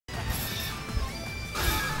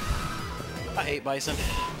I hate Bison.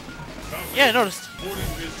 Yeah, I noticed.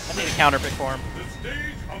 I need a counter pick for him.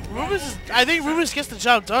 I think Rubens gets the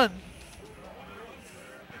job done.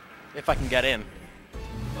 If I can get in.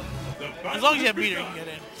 As long as you have meter, you can get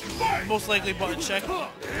in. Most likely button check.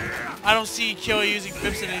 I don't see Kyoa using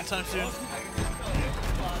Bipson anytime soon.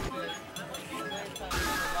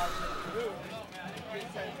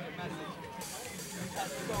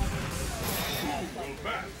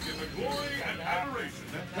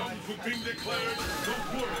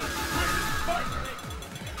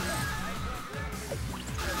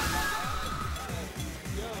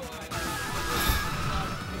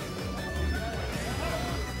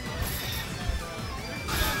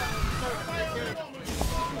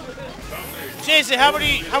 Jason, how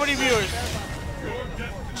many viewers?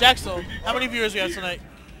 Jaxel, how many viewers we have tonight?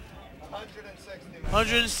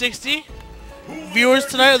 160 viewers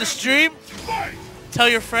tonight on the stream. Tell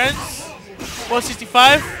your friends.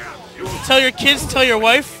 165. Tell your kids. Tell your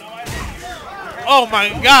wife. Oh my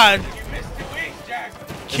God.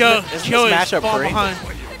 Kyo is falling behind.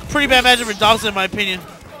 Pretty bad matchup for Dawson in my opinion.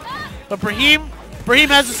 But Bryheem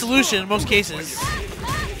has the solution in most cases.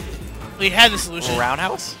 He had the solution.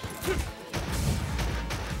 Roundhouse?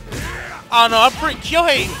 I don't know. I'm pretty.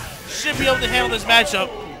 Kyohei should be able to handle this matchup.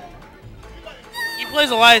 He plays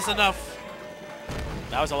Elias enough.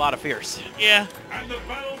 That was a lot of fierce. Yeah. And the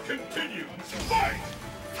battle continues. Fight!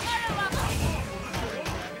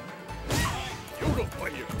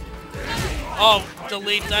 Oh,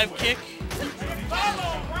 delayed dive kick.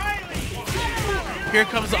 Here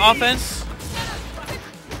comes the offense.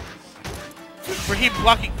 Bryheem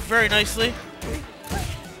blocking very nicely.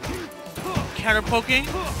 Counter poking.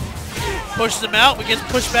 Pushes him out, but gets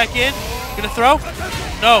pushed back in. Gonna throw?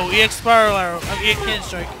 No, EX Spiral Arrow. EX Cannon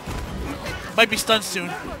Strike. Might be stunned soon.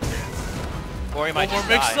 Or he might One just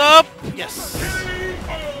more mix die. up. Yes.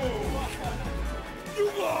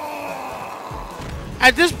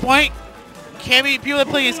 At this point, people that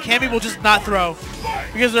play against Cammy will just not throw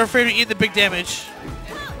because they're afraid of eating the big damage.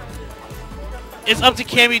 It's up to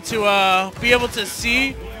Cammy to be able to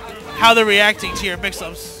see how they're reacting to your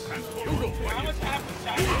mix-ups.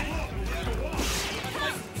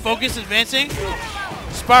 Focus advancing.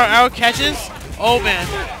 Spiral Arrow catches. Oh man.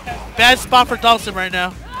 Bad spot for Dawson right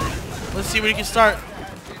now. Let's see where he can start.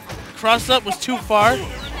 Cross up was too far.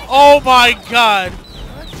 Oh my God.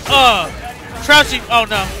 Crouching. Oh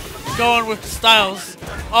no. Going with Styles.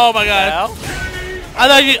 Oh my God. Well, I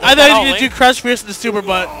thought he was gonna do crouch fierce in the super,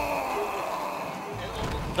 but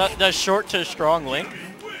the short to strong link.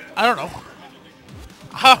 I don't know.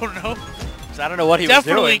 I don't know. I don't know what he was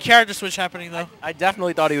Definitely doing. character switch happening though. I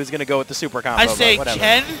definitely thought he was gonna go with the super combo. I say but whatever.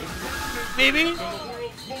 Ken, maybe,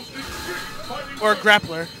 or a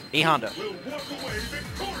grappler. E Honda.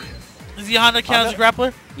 Does the Honda count as a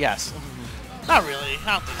grappler? Yes. Not really.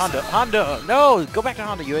 I don't think Honda. so. Honda. No, go back to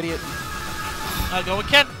Honda, you idiot. I'll go with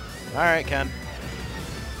Ken. All right, Ken.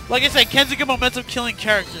 Like I said, Ken's a good momentum killing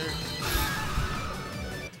character,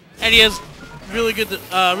 and he has really good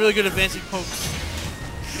advancing pokes.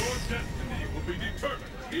 Your destiny will be determined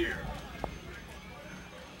here.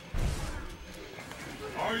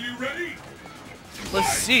 Are you ready?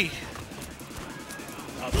 Let's see.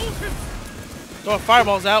 Throwing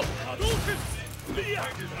fireballs out.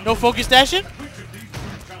 No focus dashing.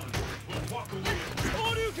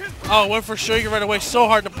 Oh, went for sure. You right away. So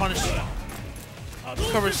hard to punish.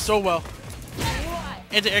 Covered so well.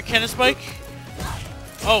 Into air cannon spike.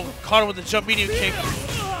 Oh, caught him with the jump medium kick.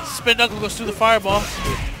 Spin knuckle goes through the fireball.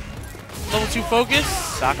 Level 2 focus.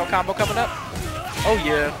 Sako combo coming up. Oh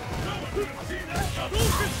yeah.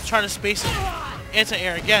 Trying to space him.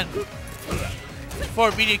 Anti-air again.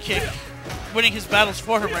 Forward medium kick. Winning his battles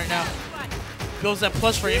for him right now. Builds that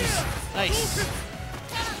plus frames. Nice.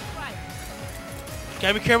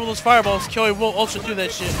 Gotta be careful with those fireballs. Kyohei will ultra do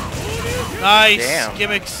that shit. Nice. Damn.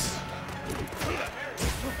 Gimmicks.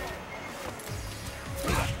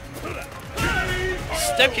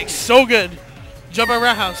 Step kick so good. Jump back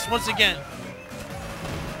roundhouse once again.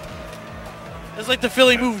 That's like the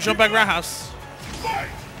Philly move, jump back roundhouse.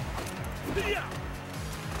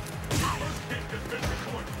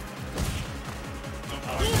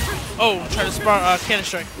 Oh, try to spar cannon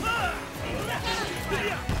strike.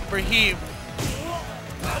 Bryheem.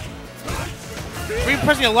 Bryheem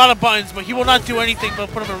pressing a lot of buttons, but he will not do anything but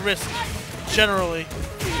put him at risk, generally.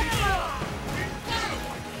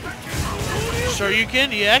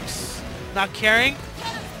 Shoryuken, EX. Not carrying.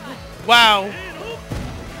 Wow.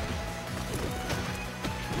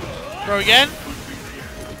 Throw again.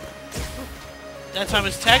 That time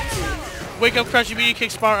is teched. Wake up, crouch, immediate kick,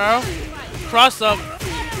 spiral arrow. Cross up.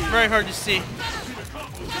 Very hard to see.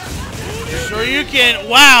 Sure you can.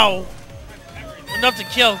 Wow. Enough to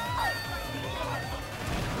kill.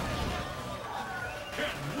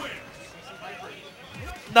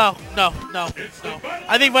 No.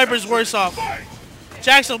 I think Viper's worse off.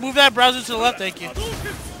 Jackson, move that browser to the left, thank you.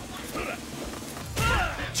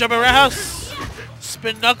 Jump at roundhouse.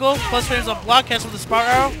 Spin knuckle. Plus frames on block. Cancel with the spark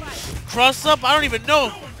arrow. Cross up. I don't even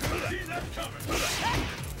know.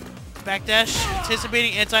 Backdash.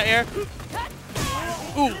 Anticipating anti-air.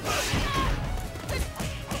 Ooh.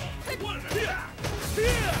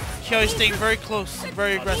 Kelly's staying very close.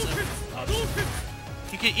 Very aggressive.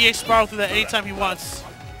 He can EX spiral through that anytime he wants.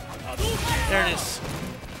 There it is.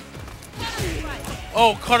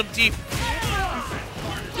 Oh, caught him deep.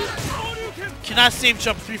 Cannot save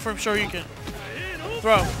jump 3 from Shoryuken.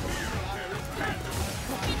 Throw.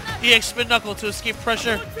 EX spin knuckle to escape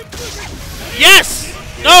pressure. Yes!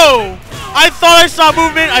 No! I thought I saw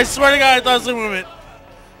movement. I swear to God, I thought I saw movement.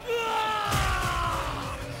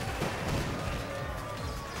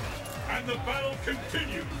 And the battle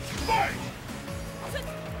continues. Fight!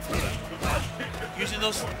 Using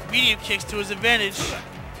those medium kicks to his advantage.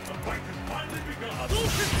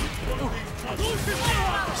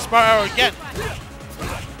 Spark arrow again.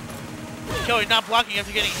 Kelly not blocking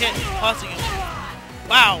after getting hit, tossing him.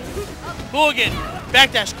 Wow. Hooligan.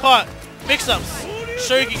 Backdash caught. Mix-ups.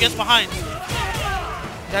 Shoryuken gets behind.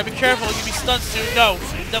 Gotta be careful, you can be stunned soon. No,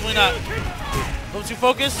 definitely not. Level 2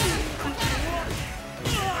 focus.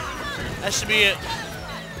 That should be it.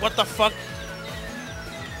 What the fuck?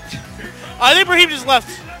 I think Bryheem just left.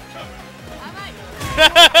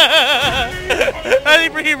 I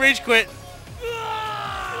think Bryheem rage quit.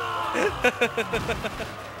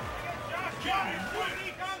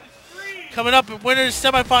 Coming up in winners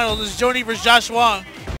semifinals is Joni versus Josh Wong.